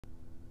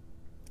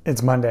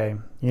It's Monday.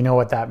 You know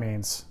what that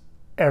means.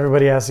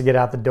 Everybody has to get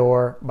out the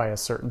door by a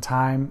certain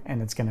time,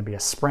 and it's going to be a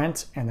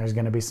sprint, and there's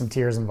going to be some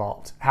tears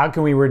involved. How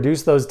can we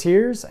reduce those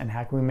tears, and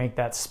how can we make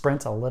that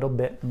sprint a little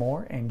bit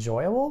more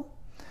enjoyable?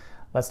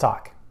 Let's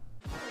talk.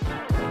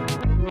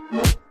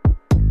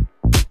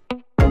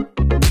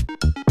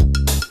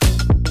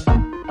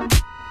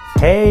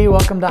 Hey,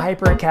 welcome to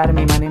Hyper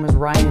Academy. My name is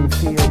Ryan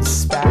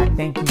Fields-Spack.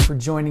 Thank you for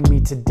joining me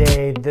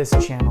today. This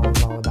channel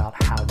is all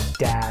about how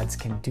dads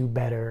can do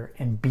better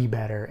and be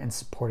better in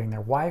supporting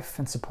their wife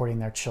and supporting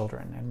their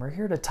children. And we're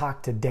here to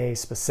talk today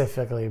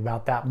specifically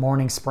about that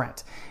morning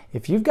sprint.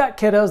 If you've got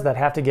kiddos that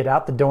have to get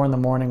out the door in the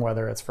morning,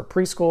 whether it's for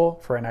preschool,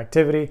 for an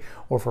activity,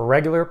 or for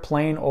regular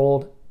plain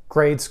old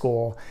grade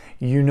school,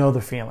 you know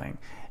the feeling.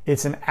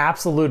 It's an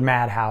absolute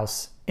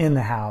madhouse in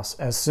the house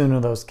as soon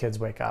as those kids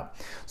wake up.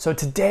 So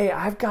today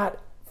I've got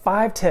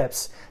 5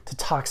 tips to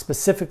talk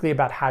specifically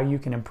about how you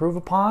can improve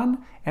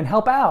upon and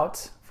help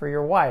out for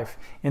your wife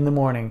in the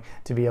morning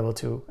to be able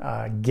to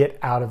get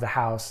out of the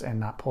house and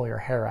not pull your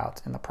hair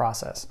out in the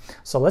process.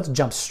 So let's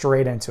jump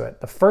straight into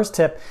it. The first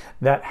tip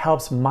that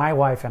helps my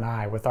wife and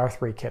I with our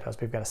 3 kiddos,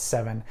 we've got a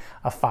 7,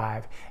 a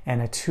 5,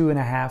 and a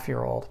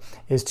 2.5-year-old,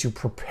 is to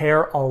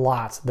prepare a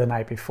lot the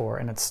night before,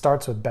 and it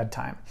starts with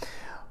bedtime.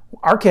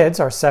 Our kids,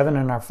 our 7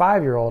 and our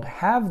 5-year-old,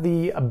 have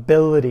the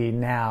ability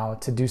now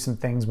to do some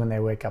things when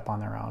they wake up on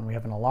their own. We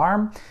have an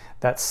alarm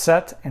that's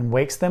set and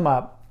wakes them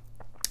up.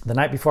 The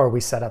night before, we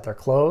set out their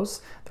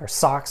clothes, their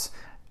socks,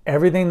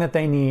 everything that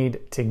they need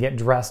to get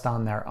dressed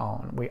on their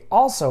own. We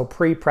also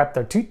pre-prep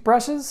their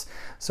toothbrushes,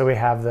 so we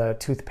have the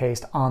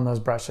toothpaste on those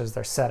brushes.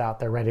 They're set out,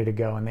 they're ready to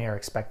go, and they are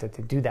expected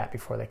to do that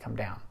before they come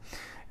down.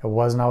 It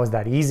wasn't always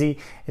that easy.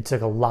 It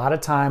took a lot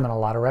of time and a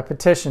lot of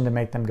repetition to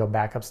make them go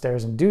back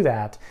upstairs and do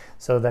that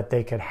so that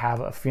they could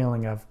have a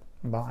feeling of,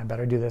 well, I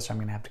better do this or I'm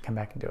gonna have to come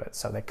back and do it.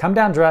 So they come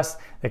down dressed,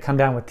 they come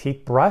down with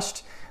teeth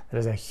brushed. That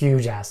is a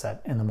huge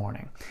asset in the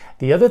morning.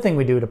 The other thing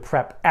we do to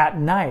prep at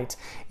night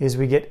is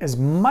we get as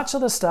much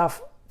of the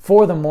stuff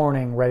for the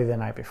morning ready the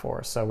night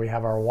before. So we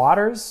have our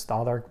waters,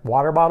 all our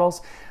water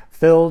bottles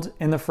filled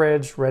in the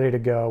fridge, ready to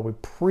go. We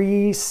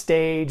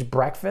pre-stage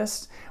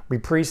breakfast. We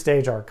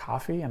pre-stage our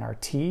coffee and our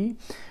tea.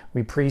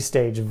 We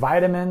pre-stage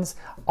vitamins,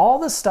 all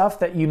the stuff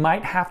that you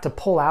might have to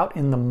pull out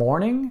in the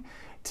morning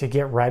to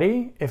get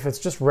ready. If it's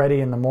just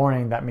ready in the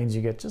morning, that means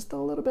you get just a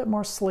little bit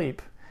more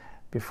sleep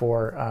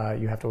before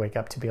you have to wake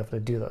up to be able to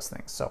do those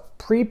things. So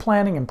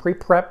pre-planning and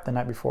pre-prep the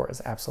night before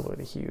is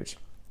absolutely huge.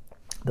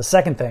 The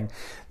second thing,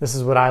 this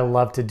is what I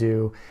love to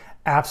do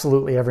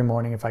absolutely every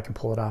morning if I can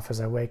pull it off,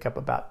 is I wake up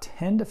about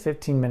 10 to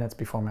 15 minutes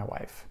before my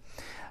wife.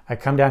 I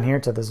come down here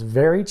to this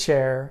very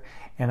chair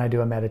and I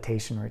do a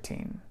meditation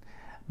routine.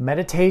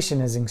 Meditation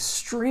is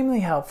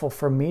extremely helpful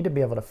for me to be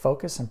able to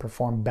focus and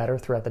perform better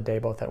throughout the day,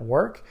 both at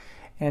work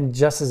and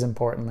just as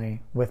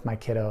importantly with my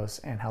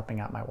kiddos and helping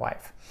out my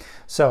wife.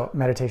 So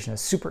meditation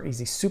is super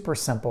easy, super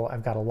simple.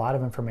 I've got a lot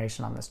of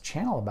information on this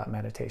channel about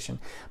meditation,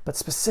 but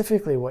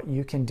specifically what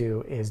you can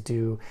do is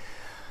do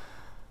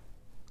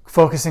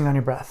focusing on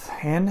your breath,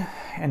 in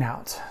and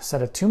out.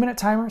 Set a 2-minute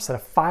timer, set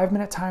a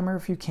 5-minute timer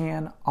if you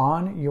can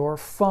on your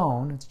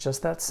phone. It's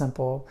just that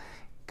simple.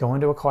 Go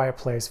into a quiet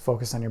place,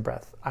 focus on your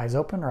breath. Eyes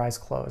open or eyes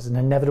closed, and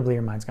inevitably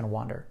your mind's gonna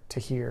wander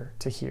to here,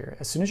 to here.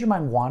 As soon as your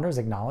mind wanders,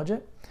 acknowledge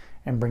it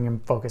and bring your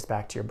focus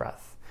back to your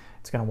breath.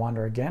 It's gonna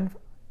wander again,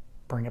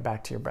 bring it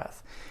back to your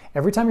breath.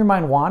 Every time your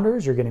mind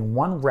wanders, you're getting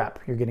 1 rep.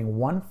 You're getting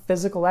 1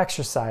 physical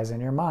exercise in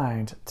your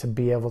mind to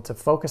be able to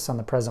focus on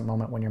the present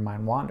moment when your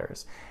mind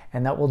wanders.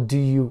 And that will do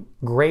you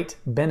great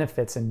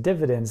benefits and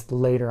dividends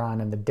later on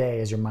in the day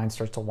as your mind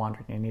starts to wander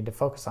and you need to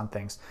focus on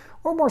things.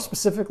 Or more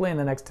specifically in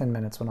the next 10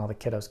 minutes when all the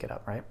kiddos get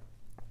up, right?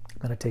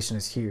 Meditation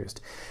is huge.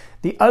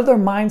 The other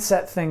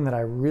mindset thing that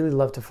I really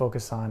love to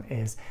focus on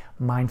is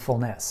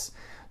mindfulness.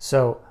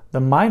 So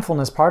the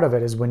mindfulness part of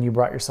it is when you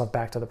brought yourself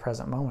back to the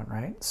present moment,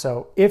 right?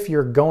 So if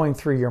you're going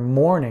through your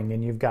morning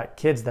and you've got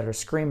kids that are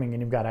screaming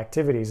and you've got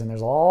activities and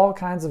there's all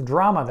kinds of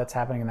drama that's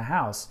happening in the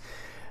house,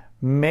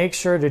 make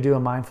sure to do a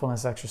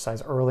mindfulness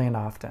exercise early and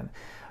often.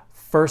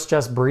 First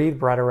Just Breathe,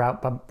 brought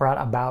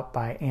about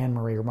by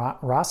Anne-Marie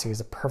Rossi,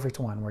 is a perfect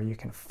one where you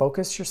can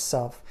focus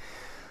yourself,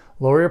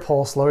 lower your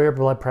pulse, lower your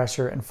blood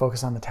pressure, and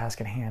focus on the task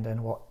at hand,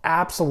 and will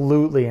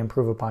absolutely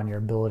improve upon your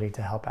ability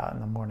to help out in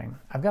the morning.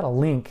 I've got a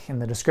link in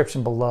the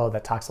description below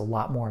that talks a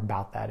lot more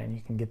about that, and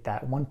you can get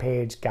that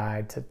 1-page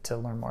guide to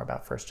learn more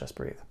about First Just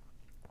Breathe.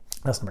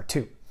 That's number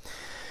 2.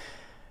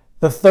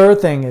 The third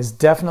thing is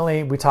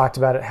definitely, we talked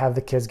about it, have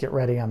the kids get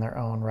ready on their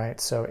own,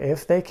 right? So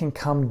if they can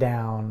come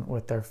down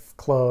with their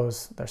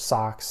clothes, their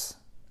socks,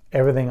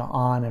 everything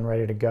on and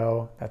ready to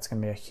go, that's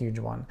going to be a huge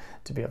one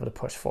to be able to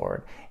push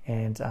forward.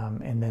 And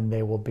then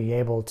they will be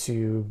able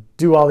to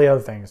do all the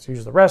other things,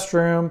 use the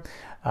restroom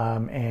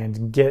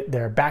and get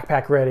their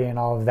backpack ready and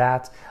all of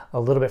that a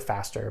little bit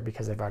faster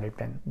because they've already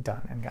been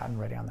done and gotten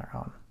ready on their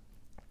own.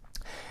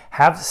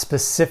 Have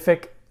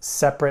specific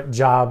separate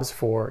jobs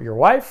for your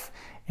wife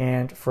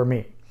and for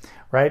me,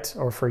 right?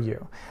 Or for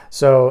you.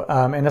 So,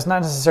 and it's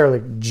not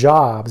necessarily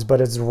jobs,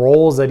 but it's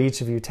roles that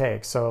each of you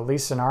take. So at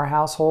least in our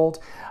household,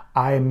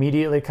 I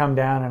immediately come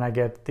down and I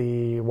get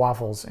the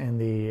waffles in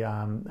the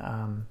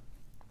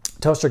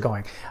toaster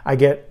going. I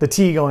get the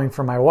tea going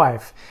for my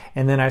wife,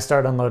 and then I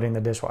start unloading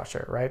the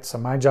dishwasher, right? So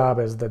my job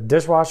is the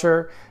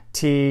dishwasher,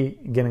 tea,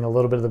 getting a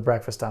little bit of the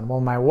breakfast done. Well,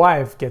 my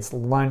wife gets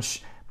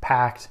lunch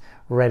packed,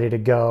 ready to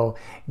go,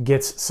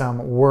 gets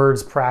some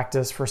words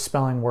practice for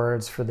spelling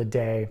words for the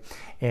day,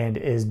 and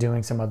is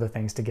doing some other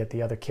things to get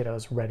the other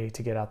kiddos ready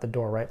to get out the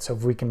door, right? So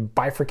if we can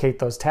bifurcate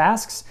those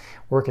tasks,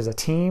 work as a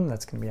team,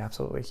 that's going to be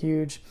absolutely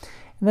huge.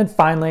 And then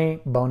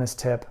finally, bonus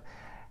tip,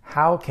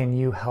 how can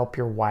you help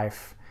your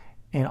wife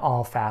in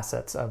all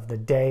facets of the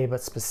day,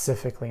 but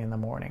specifically in the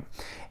morning?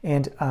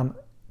 And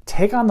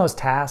take on those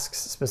tasks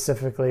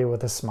specifically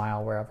with a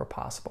smile wherever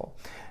possible.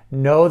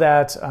 Know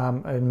that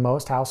in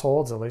most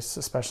households, at least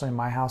especially in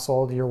my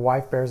household, your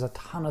wife bears a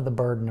ton of the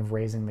burden of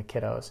raising the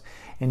kiddos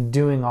and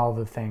doing all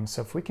the things.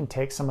 So if we can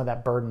take some of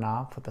that burden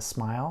off with a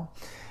smile,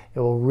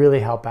 it will really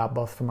help out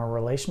both from a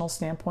relational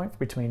standpoint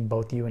between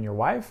both you and your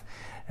wife,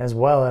 as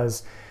well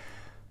as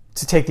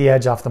to take the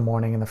edge off the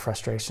morning and the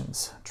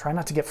frustrations. Try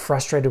not to get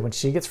frustrated when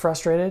she gets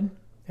frustrated.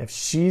 If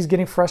she's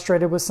getting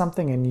frustrated with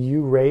something and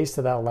you raise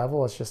to that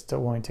level, it's just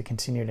going to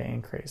continue to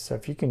increase. So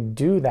if you can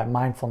do that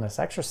mindfulness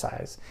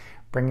exercise,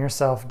 bring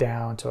yourself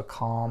down to a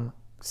calm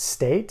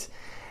state,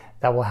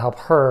 that will help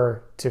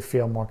her to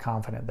feel more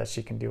confident that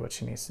she can do what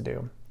she needs to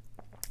do.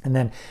 And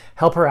then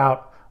help her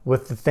out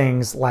with the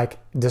things like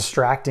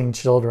distracting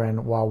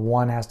children while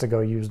one has to go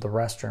use the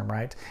restroom,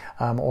 right?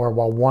 Or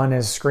while one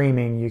is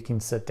screaming, you can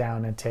sit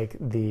down and take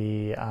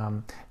the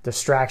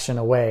distraction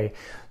away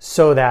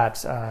so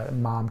that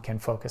mom can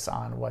focus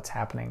on what's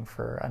happening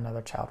for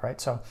another child,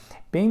 right? So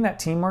being that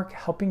teamwork,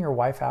 helping your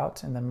wife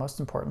out, and then most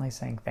importantly,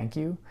 saying thank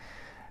you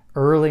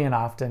early and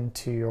often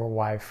to your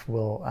wife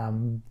will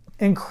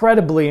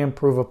incredibly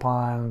improve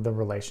upon the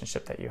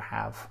relationship that you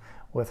have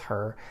with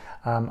her.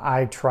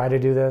 I try to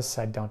do this.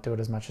 I don't do it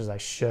as much as I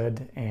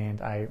should,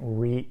 and I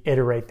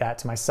reiterate that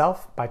to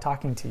myself by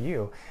talking to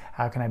you.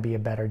 How can I be a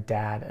better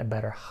dad, a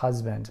better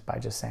husband by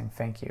just saying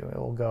thank you? It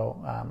will go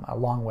a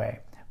long way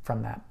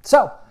from that.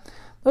 So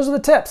those are the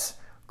tips.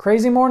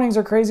 Crazy mornings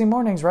are crazy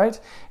mornings, right?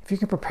 If you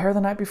can prepare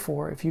the night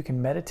before, if you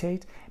can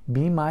meditate,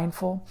 be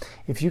mindful,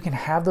 if you can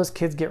have those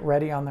kids get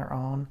ready on their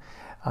own,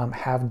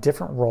 have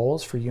different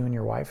roles for you and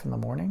your wife in the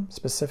morning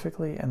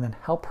specifically, and then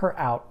help her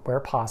out where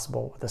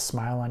possible with a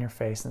smile on your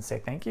face and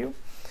say thank you,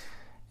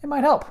 it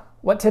might help.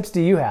 What tips do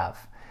you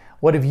have?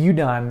 What have you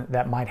done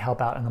that might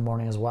help out in the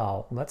morning as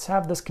well? Let's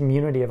have this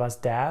community of us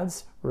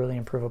dads really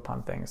improve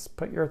upon things.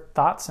 Put your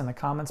thoughts in the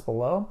comments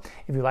below.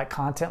 If you like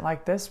content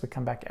like this, we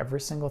come back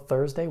every single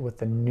Thursday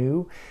with a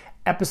new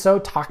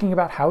episode talking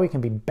about how we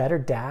can be better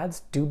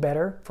dads, do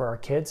better for our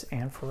kids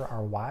and for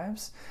our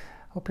wives.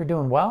 Hope you're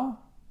doing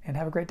well, and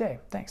have a great day.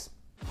 Thanks.